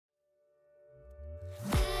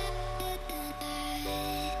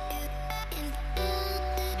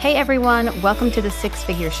Hey everyone, welcome to the Six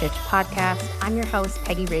Figure Shift podcast. I'm your host,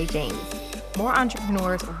 Peggy Ray James. More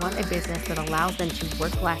entrepreneurs want a business that allows them to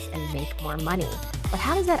work less and make more money. But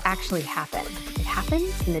how does that actually happen? It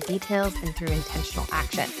happens in the details and through intentional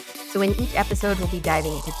action. So in each episode, we'll be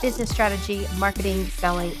diving into business strategy, marketing,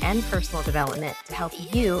 selling, and personal development to help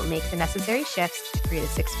you make the necessary shifts to create a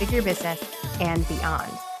six-figure business and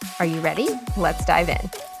beyond. Are you ready? Let's dive in.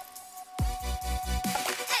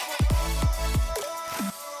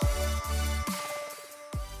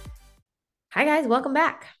 Hi guys, welcome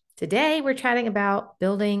back. Today we're chatting about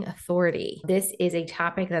building authority. This is a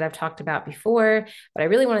topic that I've talked about before, but I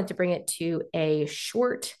really wanted to bring it to a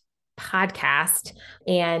short podcast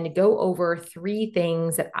and go over three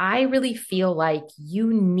things that I really feel like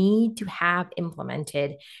you need to have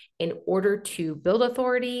implemented in order to build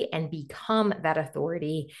authority and become that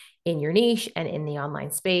authority in your niche and in the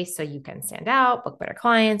online space so you can stand out, book better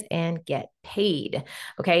clients, and get paid.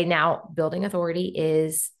 Okay, now building authority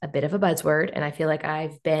is a bit of a buzzword, and I feel like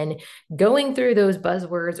I've been going through those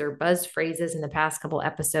buzzwords or buzz phrases in the past couple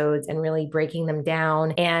episodes and really breaking them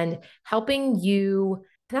down and helping you,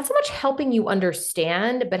 not so much helping you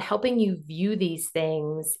understand, but helping you view these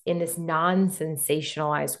things in this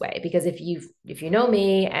non-sensationalized way. Because if you know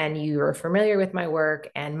me and you're familiar with my work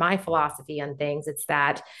and my philosophy on things, it's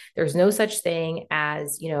that there's no such thing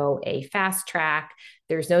as, a fast track.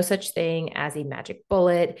 There's no such thing as a magic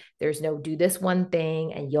bullet. There's no do this one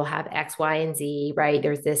thing and you'll have X, Y, and Z, right?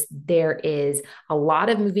 There is a lot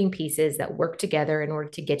of moving pieces that work together in order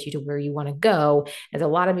to get you to where you want to go. There's a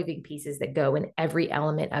lot of moving pieces that go in every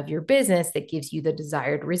element of your business that gives you the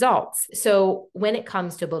desired results. So when it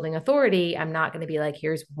comes to building authority, I'm not going to be like,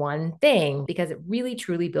 here's one thing, because really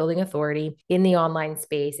truly building authority in the online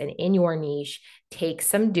space and in your niche takes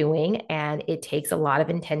some doing, and it takes a lot of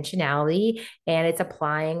intentionality, and it's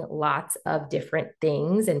applying lots of different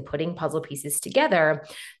things and putting puzzle pieces together.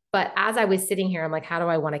 But as I was sitting here, I'm like, how do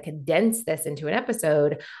I want to condense this into an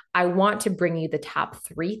episode? I want to bring you the top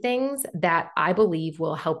three things that I believe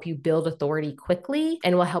will help you build authority quickly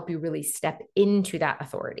and will help you really step into that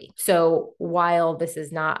authority. So while this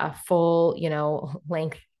is not a full,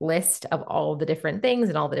 length list of all the different things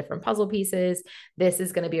and all the different puzzle pieces, this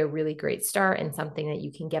is going to be a really great start and something that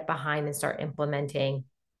you can get behind and start implementing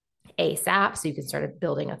ASAP so you can start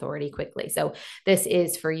building authority quickly. So this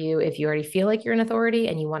is for you if you already feel like you're an authority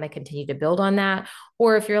and you want to continue to build on that,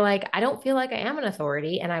 or if you're like, I don't feel like I am an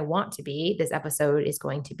authority and I want to be, this episode is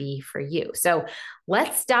going to be for you. So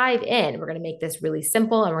let's dive in. We're going to make this really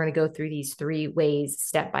simple and we're going to go through these three ways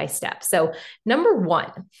step by step. So number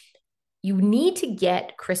one, you need to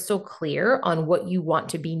get crystal clear on what you want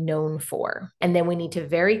to be known for. And then we need to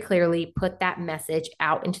very clearly put that message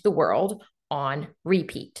out into the world on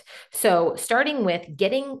repeat. So starting with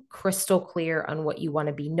getting crystal clear on what you want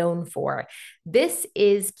to be known for. This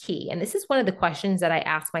is key. And this is one of the questions that I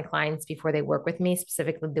ask my clients before they work with me,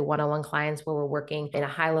 specifically the one-on-one clients where we're working in a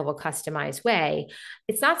high-level customized way.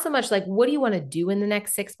 It's not so much like, what do you want to do in the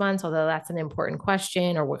next 6 months? Although that's an important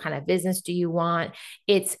question, or what kind of business do you want?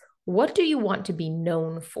 It's, what do you want to be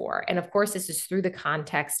known for? And of course, this is through the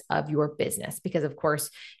context of your business, because of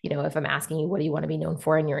course, if I'm asking you, what do you want to be known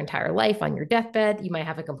for in your entire life on your deathbed, you might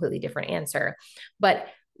have a completely different answer. But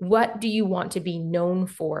what do you want to be known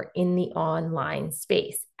for in the online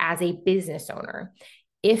space as a business owner?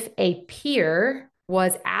 If a peer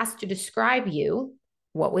was asked to describe you,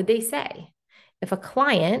 what would they say? If a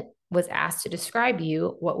client was asked to describe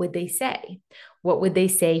you, what would they say? What would they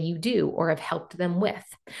say you do or have helped them with?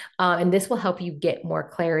 And this will help you get more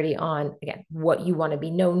clarity on, again, what you want to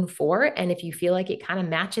be known for. And if you feel like it kind of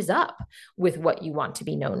matches up with what you want to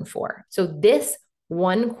be known for. So this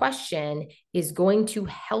one question is going to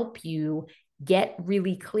help you get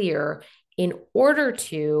really clear in order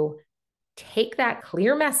to take that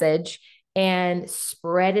clear message and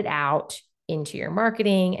spread it out into your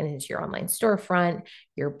marketing and into your online storefront,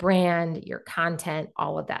 your brand, your content,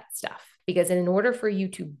 all of that stuff. Because in order for you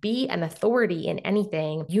to be an authority in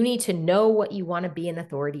anything, you need to know what you want to be an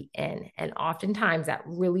authority in. And oftentimes that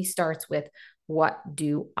really starts with, what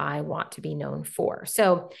do I want to be known for?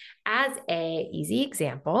 So as an easy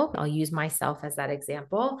example, I'll use myself as that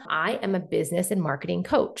example. I am a business and marketing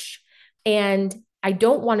coach. And I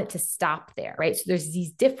don't want it to stop there, right? So there's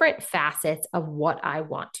these different facets of what I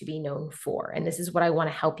want to be known for. And this is what I want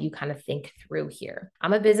to help you kind of think through here.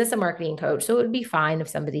 I'm a business and marketing coach. So it would be fine if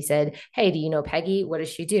somebody said, hey, do you know Peggy? What does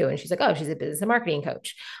she do? And she's like, oh, she's a business and marketing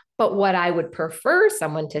coach. But what I would prefer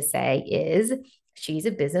someone to say is, she's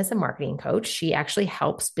a business and marketing coach. She actually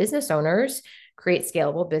helps business owners create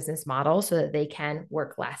scalable business models so that they can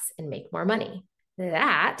work less and make more money.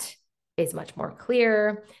 That is much more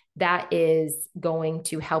clear. That is going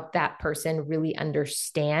to help that person really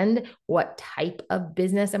understand what type of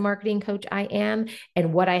business and marketing coach I am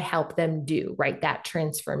and what I help them do, right? That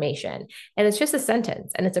transformation. And it's just a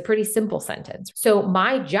sentence, and it's a pretty simple sentence. So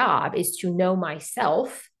my job is to know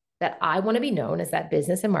myself that I want to be known as that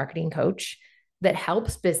business and marketing coach that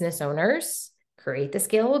helps business owners create the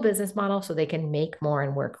scalable business model so they can make more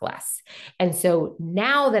and work less. And so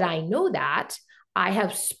now that I know that, I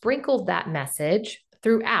have sprinkled that message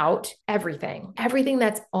throughout everything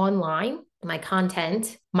that's online, my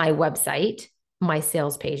content, my website, my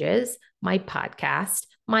sales pages, my podcast,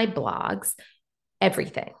 my blogs,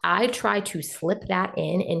 everything. I try to slip that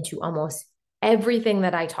into almost everything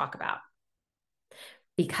that I talk about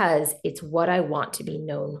because it's what I want to be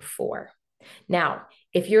known for. Now,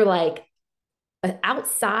 if you're like,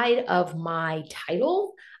 outside of my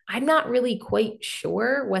title, I'm not really quite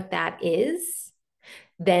sure what that is,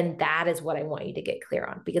 then that is what I want you to get clear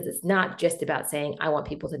on, because it's not just about saying, I want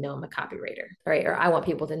people to know I'm a copywriter, right? Or I want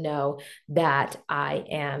people to know that I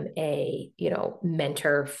am a,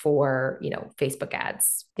 mentor for, Facebook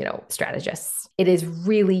ads, strategists. It is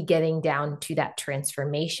really getting down to that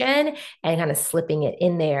transformation and kind of slipping it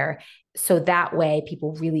in there. So that way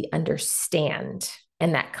people really understand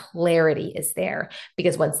and that clarity is there,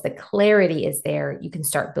 because once the clarity is there, you can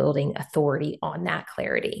start building authority on that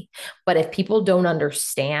clarity. But if people don't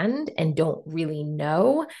understand and don't really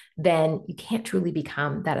know, then you can't truly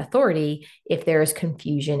become that authority if there is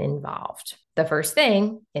confusion involved. The first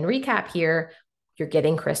thing, in recap here, you're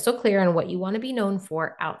getting crystal clear on what you want to be known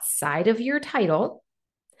for outside of your title.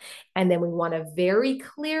 And then we want to very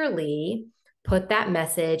clearly put that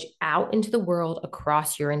message out into the world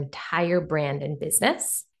across your entire brand and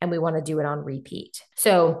business. And we want to do it on repeat.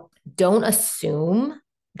 So don't assume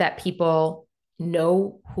that people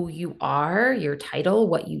know who you are, your title,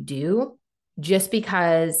 what you do, just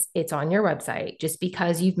because it's on your website, just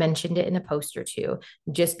because you've mentioned it in a post or two,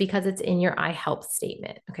 just because it's in your I help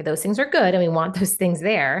statement. Okay, those things are good and we want those things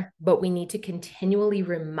there, but we need to continually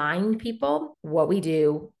remind people what we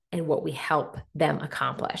do and what we help them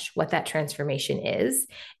accomplish, what that transformation is.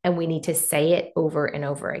 And we need to say it over and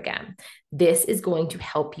over again. This is going to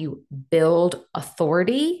help you build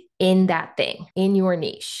authority in that thing, in your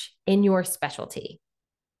niche, in your specialty.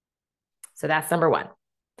 So that's number one.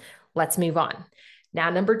 Let's move on. Now,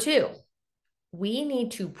 number two, we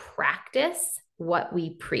need to practice what we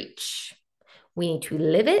preach. We need to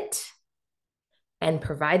live it and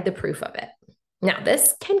provide the proof of it. Now,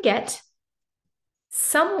 this can get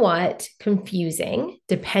somewhat confusing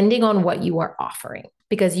depending on what you are offering.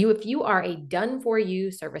 Because if you are a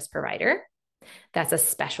done-for-you service provider, that's a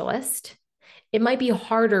specialist, it might be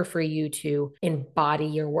harder for you to embody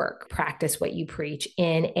your work, practice what you preach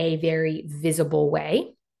in a very visible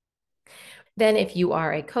way than if you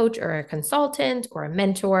are a coach or a consultant or a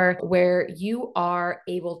mentor, where you are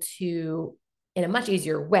able to, in a much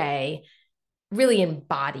easier way, really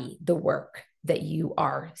embody the work that you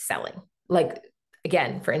are selling. Like,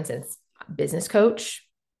 again, for instance, business coach,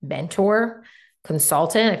 mentor,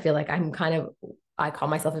 consultant. I feel like I call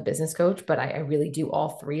myself a business coach, but I really do all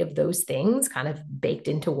three of those things kind of baked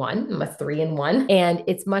into one. I'm a 3-in-1. And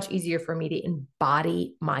it's much easier for me to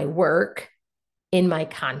embody my work in my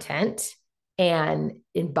content and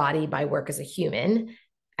embody my work as a human,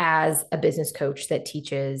 as a business coach that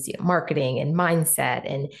teaches marketing and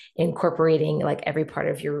mindset and incorporating like every part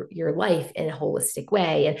of your life in a holistic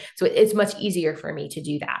way. And so it's much easier for me to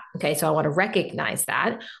do that. Okay. So I want to recognize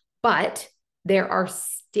that, but there are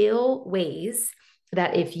still ways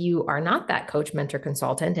that if you are not that coach, mentor,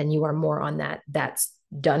 consultant, and you are more on that's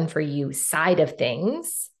done for you side of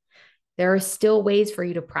things, there are still ways for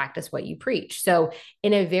you to practice what you preach. So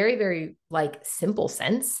in a very, very simple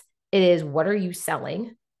sense, it is, what are you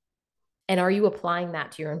selling? And are you applying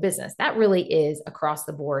that to your own business? That really is across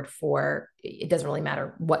the board it doesn't really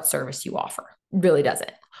matter what service you offer. It really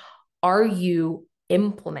doesn't. Are you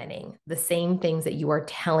implementing the same things that you are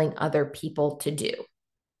telling other people to do?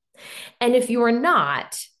 And if you're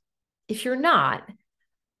not,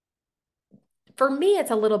 for me,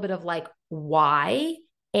 it's a little bit of why?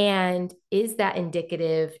 And is that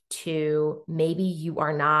indicative to maybe you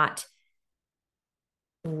are not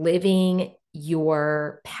living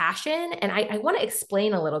your passion? And I want to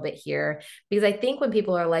explain a little bit here, because I think when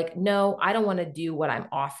people are like, no, I don't want to do what I'm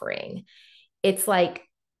offering, it's like,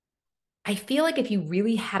 I feel like if you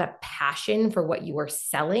really had a passion for what you are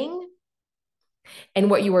selling and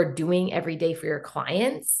what you are doing every day for your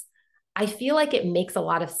clients, I feel like it makes a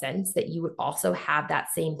lot of sense that you would also have that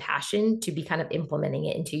same passion to be kind of implementing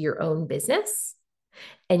it into your own business.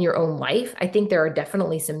 and your own life. I think there are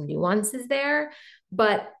definitely some nuances there,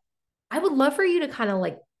 but I would love for you to kind of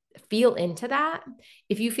like feel into that.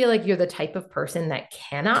 If you feel like you're the type of person that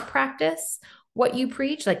cannot practice what you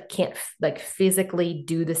preach, like can't like physically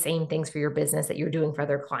do the same things for your business that you're doing for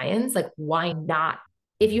other clients, like why not?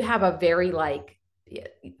 If you have a very like,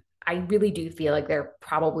 I really do feel like there are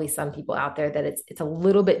probably some people out there that it's a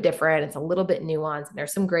little bit different, it's a little bit nuanced, and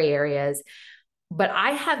there's some gray areas. But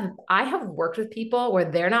I have worked with people where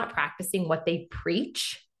they're not practicing what they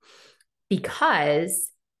preach because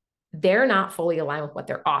they're not fully aligned with what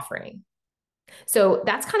they're offering. So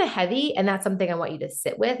that's kind of heavy. And that's something I want you to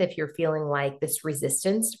sit with if you're feeling like this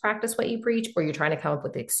resistance to practice what you preach, or you're trying to come up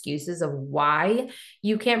with excuses of why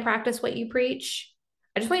you can't practice what you preach.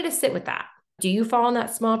 I just want you to sit with that. Do you fall in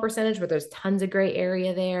that small percentage where there's tons of gray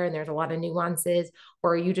area there and there's a lot of nuances?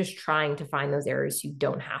 Or are you just trying to find those areas you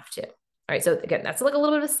don't have to? All right. So again, that's like a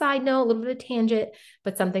little bit of a side note, a little bit of a tangent,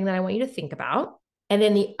 but something that I want you to think about. And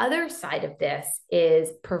then the other side of this is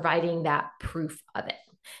providing that proof of it.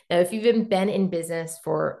 Now, if you've been in business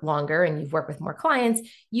for longer and you've worked with more clients,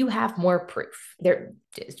 you have more proof.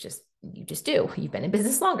 You just do. You've been in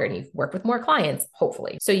business longer and you've worked with more clients,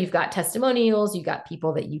 hopefully. So you've got testimonials, you've got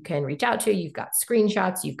people that you can reach out to, you've got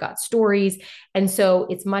screenshots, you've got stories. And so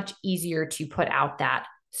it's much easier to put out that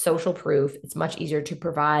social proof. It's much easier to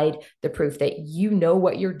provide the proof that you know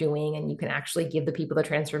what you're doing and you can actually give the people the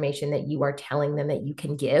transformation that you are telling them that you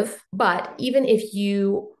can give. But even if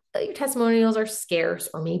your testimonials are scarce,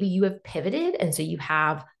 or maybe you have pivoted and so you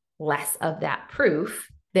have less of that proof,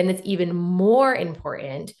 then it's even more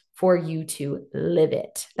important for you to live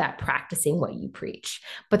it, that practicing what you preach.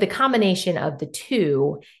 But the combination of the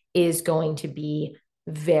two is going to be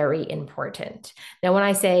very important. Now, when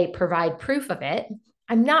I say provide proof of it,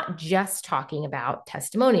 I'm not just talking about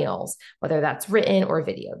testimonials, whether that's written or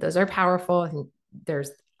video. Those are powerful. I think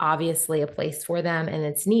there's obviously a place for them and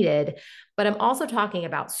it's needed, but I'm also talking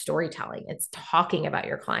about storytelling. It's talking about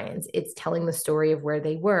your clients. It's telling the story of where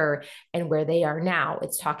they were and where they are now.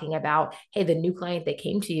 It's talking about, hey, the new client that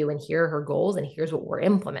came to you and here are her goals and here's what we're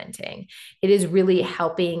implementing. It is really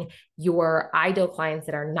helping your ideal clients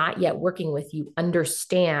that are not yet working with you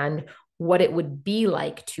understand what it would be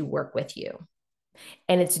like to work with you.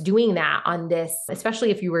 And it's doing that on this,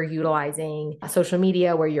 especially if you were utilizing social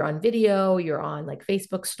media where you're on video, you're on like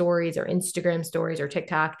Facebook stories or Instagram stories or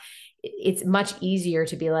TikTok. It's much easier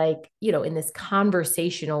to be like, in this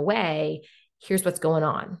conversational way, here's what's going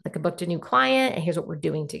on. Like I booked a new client and here's what we're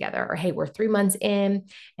doing together. Or, hey, we're 3 months in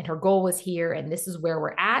and her goal was here and this is where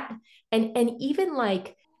we're at. And even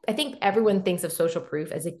like, I think everyone thinks of social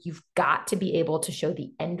proof as like you've got to be able to show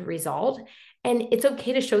the end result. And it's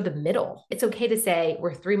okay to show the middle. It's okay to say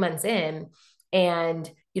we're 3 months in and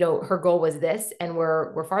her goal was this and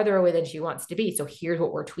we're farther away than she wants to be. So here's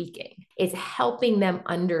what we're tweaking. It's helping them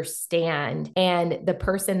understand. And the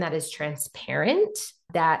person that is transparent,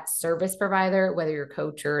 that service provider, whether you're a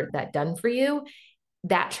coach or that done for you,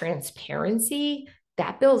 that transparency,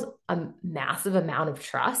 that builds a massive amount of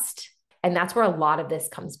trust. And that's where a lot of this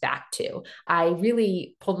comes back to. I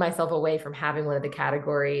really pulled myself away from having one of the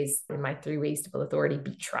categories in my 3 ways to build authority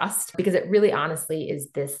be trust, because it really honestly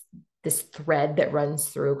is this thread that runs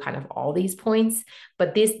through kind of all these points.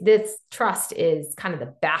 But this trust is kind of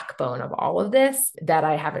the backbone of all of this that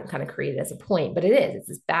I haven't kind of created as a point, but it's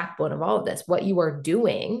this backbone of all of this. What you are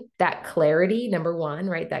doing, that clarity, number one,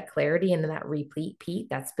 right? That clarity and then that repeat,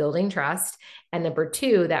 that's building trust. And number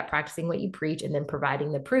two, that practicing what you preach and then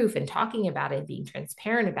providing the proof and talking about it, being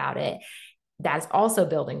transparent about it, that's also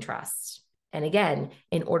building trust. And again,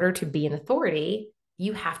 in order to be an authority,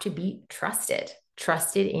 you have to be trusted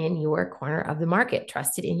in your corner of the market,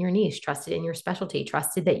 trusted in your niche, trusted in your specialty,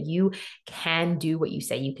 trusted that you can do what you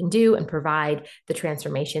say you can do and provide the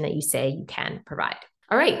transformation that you say you can provide.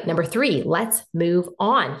 All right, number 3, let's move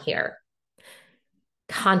on here.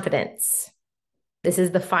 Confidence. This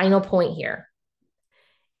is the final point here.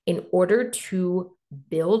 In order to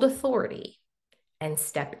build authority and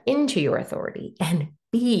step into your authority and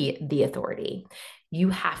be the authority, you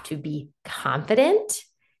have to be confident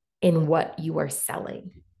in what you are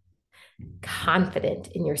selling, confident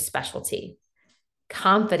in your specialty,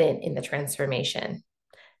 confident in the transformation,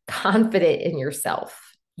 confident in yourself.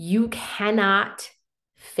 You cannot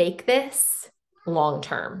fake this long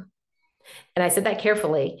term. And I said that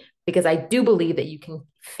carefully because I do believe that you can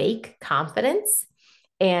fake confidence.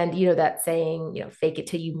 And, that saying, fake it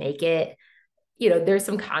till you make it. There's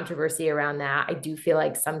some controversy around that. I do feel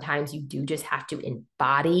like sometimes you do just have to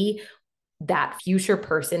embody that future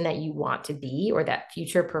person that you want to be or that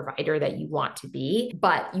future provider that you want to be,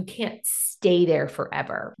 but you can't stay there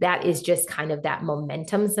forever. That is just kind of that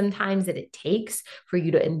momentum sometimes that it takes for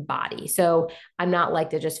you to embody. So I'm not like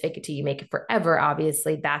to just fake it till you make it forever.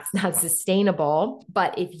 Obviously, that's not sustainable.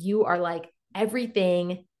 But if you are like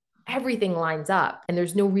everything lines up and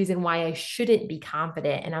there's no reason why I shouldn't be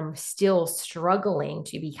confident and I'm still struggling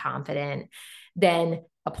to be confident, then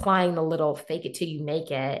applying the little fake it till you make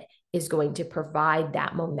it is going to provide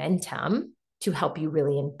that momentum to help you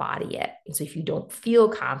really embody it. And so if you don't feel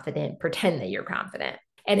confident, pretend that you're confident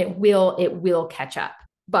and it will catch up.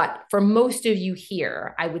 But for most of you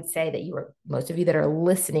here, I would say that most of you that are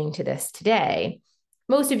listening to this today,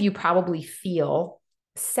 most of you probably feel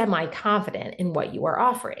semi-confident in what you are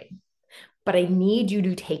offering. But I need you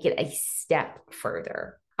to take it a step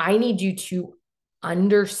further. I need you to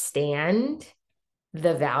understand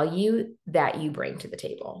the value that you bring to the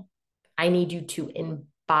table. I need you to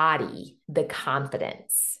embody the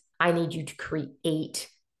confidence. I need you to create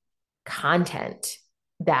content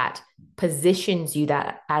that positions you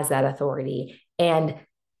as that authority and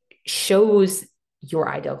shows your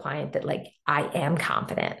ideal client that like, I am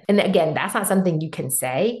confident. And again, that's not something you can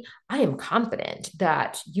say. I am confident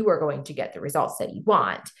that you are going to get the results that you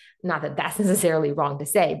want. Not that that's necessarily wrong to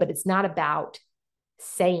say, but it's not about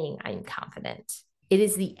saying I'm confident. It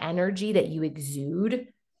is the energy that you exude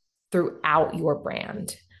throughout your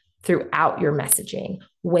brand, throughout your messaging,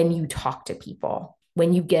 when you talk to people,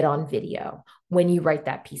 when you get on video, when you write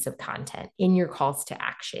that piece of content, in your calls to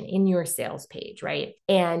action, in your sales page, right?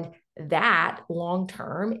 And that long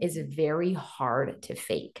term is very hard to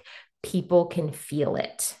fake. People can feel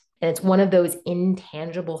it. And it's one of those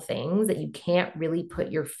intangible things that you can't really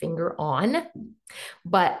put your finger on.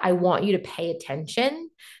 But I want you to pay attention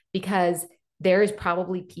because there's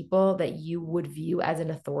probably people that you would view as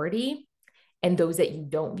an authority and those that you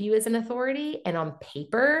don't view as an authority. And on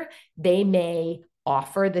paper, they may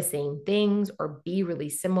offer the same things or be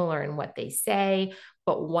really similar in what they say,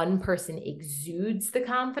 but one person exudes the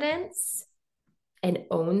confidence and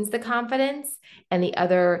owns the confidence, and the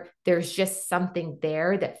other, there's just something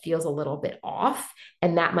there that feels a little bit off.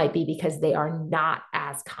 And that might be because they are not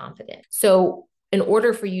as confident. So in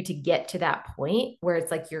order for you to get to that point where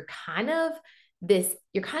it's like you're kind of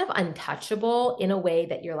untouchable in a way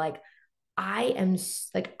that you're like, I'm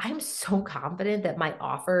so confident that my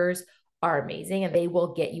offers are amazing and they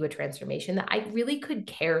will get you a transformation that I really could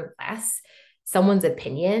care less someone's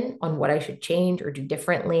opinion on what I should change or do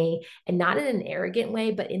differently, and not in an arrogant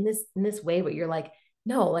way, but in this way where you're like,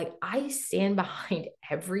 no, like I stand behind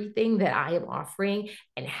everything that I am offering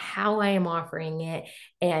and how I am offering it,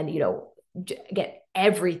 and get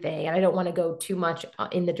everything. And I don't want to go too much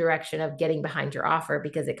in the direction of getting behind your offer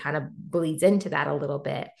because it kind of bleeds into that a little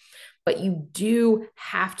bit. But you do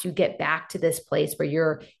have to get back to this place where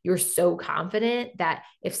you're so confident that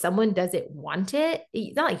if someone doesn't want it,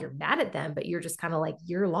 it's not like you're mad at them, but you're just kind of like,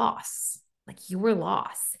 you're lost. Like you were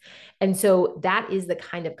lost. And so that is the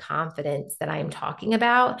kind of confidence that I am talking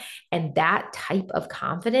about. And that type of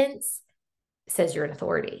confidence says you're an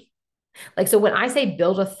authority. Like, so when I say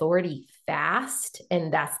build authority fast,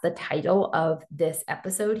 and that's the title of this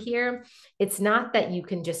episode here, it's not that you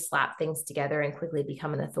can just slap things together and quickly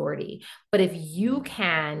become an authority. But if you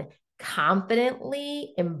can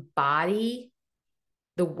confidently embody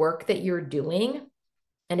the work that you're doing,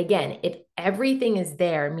 and again, if everything is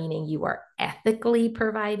there, meaning you are ethically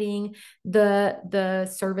providing the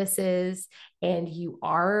services and you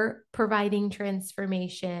are providing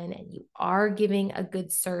transformation and you are giving a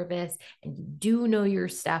good service and you do know your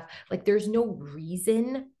stuff, like there's no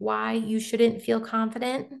reason why you shouldn't feel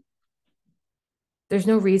confident. There's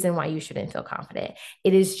no reason why you shouldn't feel confident.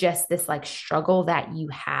 It is just this like struggle that you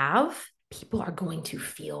have. People are going to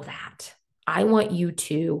feel that. I want you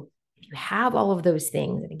to, if you have all of those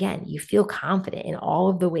things, and again, you feel confident in all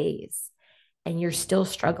of the ways and you're still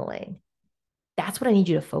struggling, that's what I need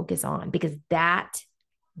you to focus on, because that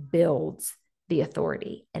builds the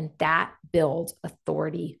authority and that builds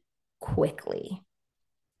authority quickly.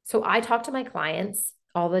 So I talk to my clients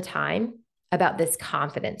all the time about this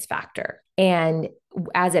confidence factor. And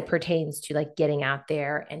as it pertains to like getting out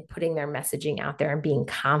there and putting their messaging out there and being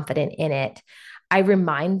confident in it, I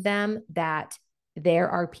remind them that there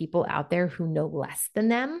are people out there who know less than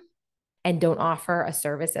them and don't offer a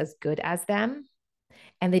service as good as them.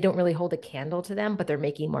 And they don't really hold a candle to them, but they're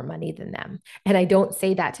making more money than them. And I don't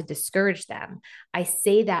say that to discourage them. I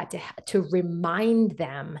say that to remind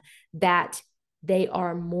them that they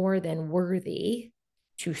are more than worthy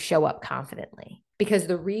to show up confidently. Because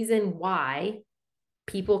the reason why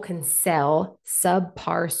people can sell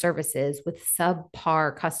subpar services with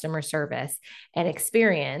subpar customer service and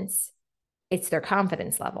experience. It's their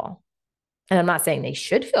confidence level. And I'm not saying they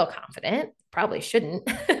should feel confident, probably shouldn't,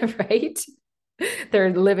 right?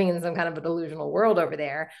 They're living in some kind of a delusional world over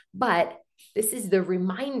there. But this is the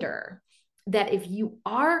reminder that if you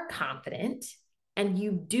are confident and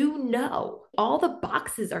you do know all the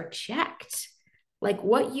boxes are checked, like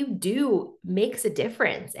what you do makes a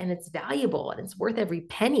difference and it's valuable and it's worth every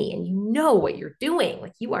penny and you know what you're doing,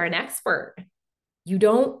 like you are an expert, you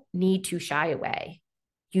don't need to shy away.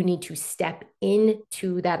 You need to step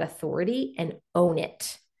into that authority and own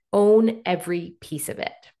it, own every piece of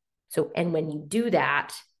it. So, and when you do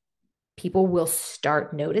that, people will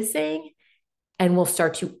start noticing and will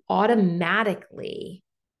start to automatically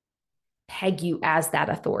peg you as that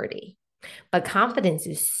authority. But confidence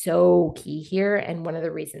is so key here. And one of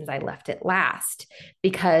the reasons I left it last,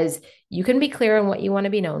 because you can be clear on what you want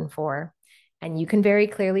to be known for, and you can very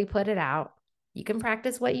clearly put it out. You can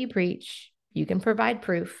practice what you preach. You can provide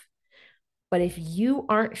proof. But if you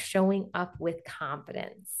aren't showing up with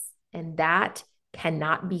confidence, and that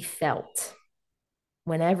cannot be felt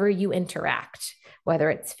whenever you interact, whether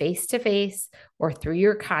it's face to face or through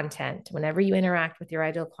your content, whenever you interact with your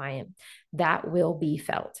ideal client, that will be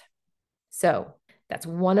felt. So that's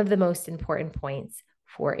one of the most important points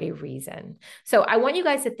for a reason. So I want you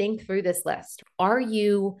guys to think through this list. Are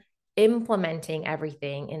you implementing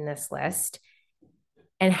everything in this list?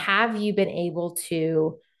 And have you been able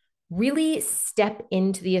to really step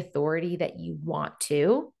into the authority that you want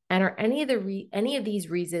to? And are any of these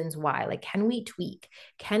reasons why? Like, can we tweak?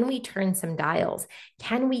 Can we turn some dials?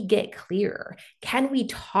 Can we get clear? Can we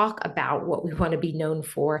talk about what we want to be known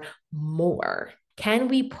for more? Can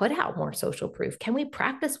we put out more social proof? Can we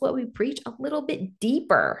practice what we preach a little bit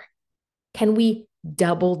deeper? Can we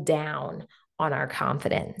double down on our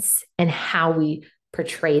confidence and how we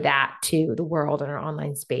portray that to the world and our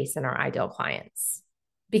online space and our ideal clients?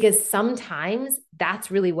 Because sometimes that's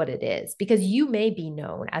really what it is, because you may be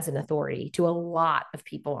known as an authority to a lot of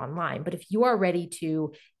people online, but if you are ready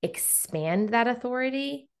to expand that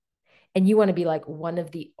authority and you want to be like one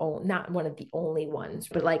of the, not one of the only ones,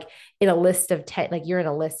 but like in a list of 10, like you're in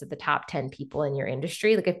a list of the top 10 people in your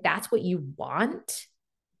industry, like if that's what you want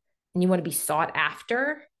and you want to be sought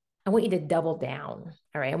after, I want you to double down.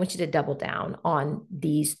 All right. I want you to double down on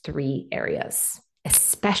these 3 areas,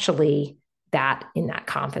 especially that in that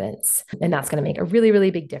confidence. And that's going to make a really,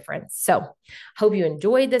 really big difference. So hope you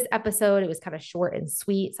enjoyed this episode. It was kind of short and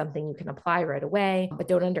sweet, something you can apply right away, but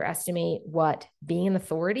don't underestimate what being an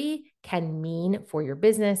authority can mean for your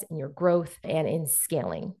business and your growth and in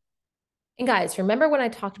scaling. And guys, remember when I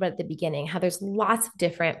talked about at the beginning, how there's lots of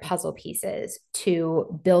different puzzle pieces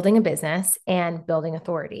to building a business and building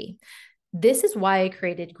authority. This is why I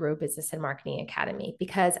created Grow Business and Marketing Academy,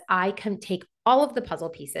 because I can take all of the puzzle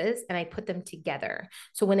pieces and I put them together.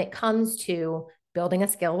 So when it comes to building a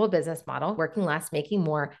scalable business model, working less, making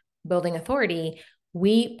more, building authority,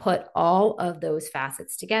 we put all of those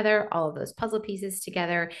facets together, all of those puzzle pieces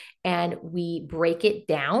together, and we break it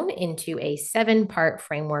down into a 7-part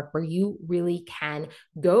framework where you really can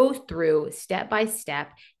go through step by step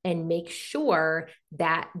and make sure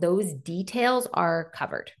that those details are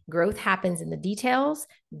covered. Growth happens in the details.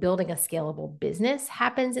 Building a scalable business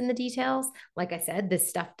happens in the details. Like I said, this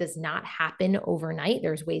stuff does not happen overnight.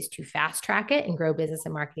 There's ways to fast track it, and Grow Business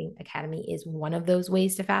and Marketing Academy is one of those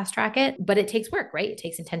ways to fast track it, but it takes work, right? It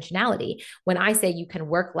takes intentionality. When I say you can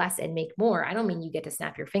work less and make more, I don't mean you get to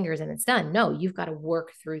snap your fingers and it's done. No, you've got to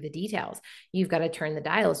work through the details. You've got to turn the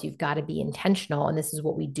dials. You've got to be intentional. And this is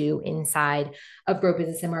what we do inside of Grow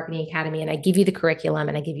Business and Marketing Academy. And I give you the curriculum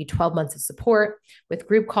and I give you 12 months of support with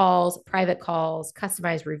group calls, private calls,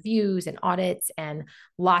 customized reviews and audits, and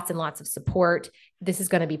lots of support. This is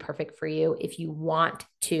going to be perfect for you if you want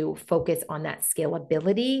to focus on that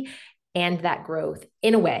scalability and that growth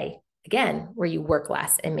in a way, again, where you work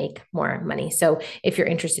less and make more money. So if you're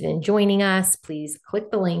interested in joining us, please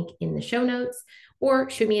click the link in the show notes or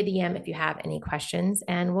shoot me a DM if you have any questions,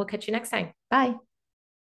 and we'll catch you next time. Bye.